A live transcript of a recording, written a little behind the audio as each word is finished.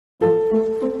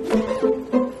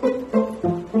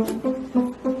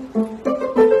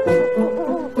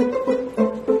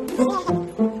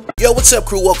What's up,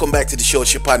 crew? Welcome back to the show.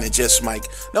 It's your partner, Just Mike.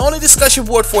 Now, on the discussion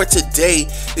board for today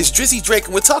is Drizzy Drake,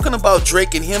 and we're talking about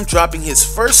Drake and him dropping his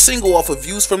first single off of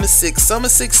Views from the 6th, Summer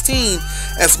 16,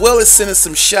 as well as sending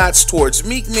some shots towards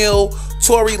Meek Mill,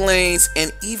 Tory Lanez,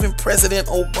 and even President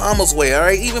Obama's way.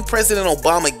 Alright, even President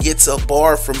Obama gets a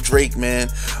bar from Drake, man.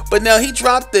 But now he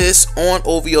dropped this on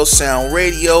OVO Sound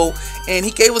Radio, and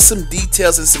he gave us some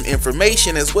details and some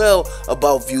information as well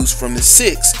about Views from the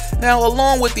 6th. Now,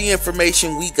 along with the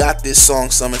information, we got this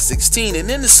song Summer 16, and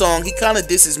in the song he kind of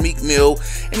disses Meek Mill,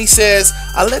 and he says,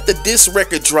 "I let the diss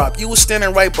record drop, you was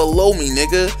standing right below me,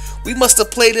 nigga. We must have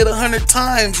played it 100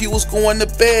 times, you was going to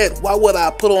bed. Why would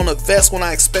I put on a vest when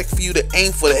I expect for you to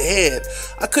aim for the head?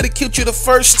 I could have killed you the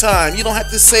first time, you don't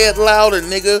have to say it louder,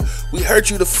 nigga. We hurt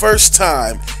you the first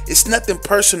time. It's nothing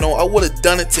personal, I would have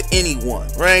done it to anyone,"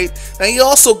 right? Now he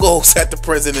also goes at the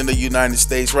President of the United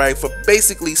States, right, for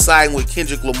basically siding with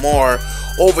Kendrick Lamar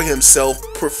over himself,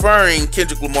 preferring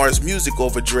Kendrick Lamar's music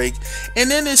over Drake.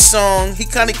 And in this song, he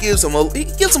kind of gives him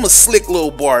a slick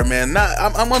little bar, man.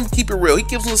 I'm gonna keep it real. He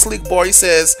gives him a slick bar. He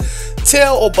says,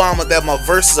 "Tell Obama that my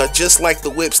verses are just like the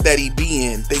whips that he be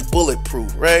in. They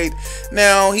bulletproof," right?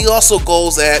 Now he also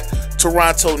goes at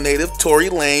Toronto native Tory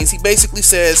Lanez. He basically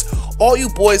says, "All you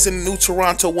boys in New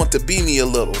Toronto want to be me a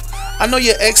little. I know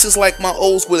your ex is like my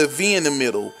O's with a V in the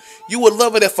middle. You would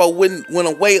love it if I went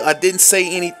away, I didn't say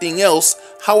anything else.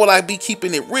 How would I be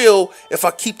keeping it real if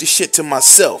I keep the shit to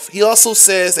myself?" He also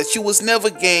says that you was never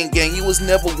gang, you was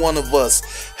never one of us.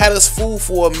 Had us fooled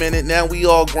for a minute, now we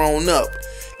all grown up.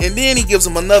 And then he gives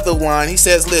him another line. He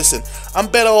says, "Listen, I'm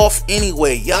better off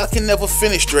anyway. Y'all can never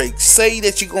finish Drake. Say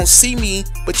that you're gonna see me,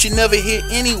 but you never hear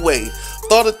anyway.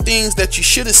 Thought of things that you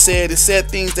should have said and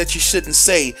said things that you shouldn't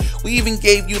say. We even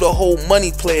gave you the whole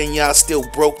money play and y'all still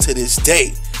broke to this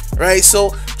day." Right?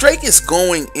 So Drake is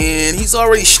going in. He's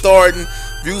already starting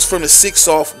Views from the 6th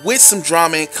off with some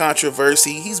drama and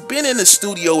controversy. He's been in the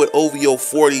studio with OVO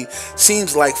 40,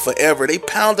 seems like forever. They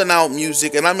pounding out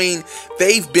music, and I mean,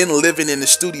 they've been living in the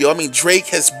studio. I mean, Drake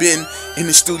has been in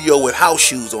the studio with house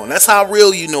shoes on. That's how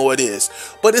real you know it is.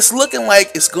 But it's looking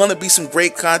like it's gonna be some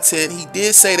great content. He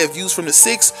did say that Views from the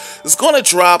 6th is gonna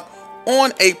drop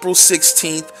on April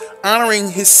 16th,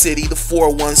 honoring his city, the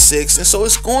 416, and so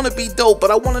it's going to be dope. But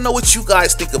I want to know what you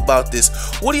guys think about this.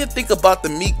 What do you think about the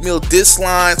Meek Mill diss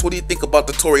lines? What do you think about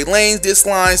the Tory Lanez diss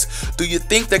lines? Do you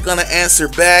think they're going to answer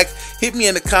back? Hit me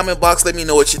in the comment box, let me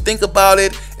know what you think about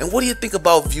it. And what do you think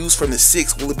about Views from the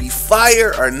 6th? Will it be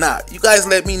fire or not? You guys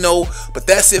let me know. But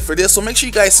that's it for this, so make sure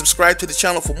you guys subscribe to the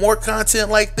channel for more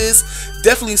content like this.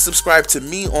 Definitely subscribe to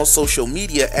me on social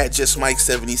media at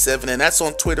JustMike77, and that's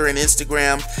on Twitter and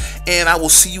Instagram. And I will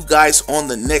see you guys on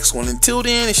the next one. Until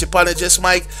then, it's your partner Just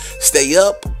Mike. Stay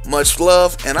up, much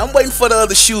love, and I'm waiting for the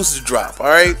other shoes to drop.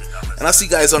 Alright, and I'll see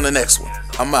you guys on the next one.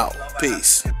 I'm out.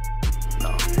 Peace.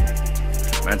 No.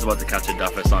 Man's about to catch a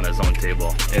duffus on his own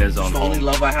table in his own home. It's the only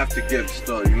love I have to give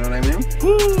still, you know what I mean?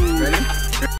 Woo. Ready?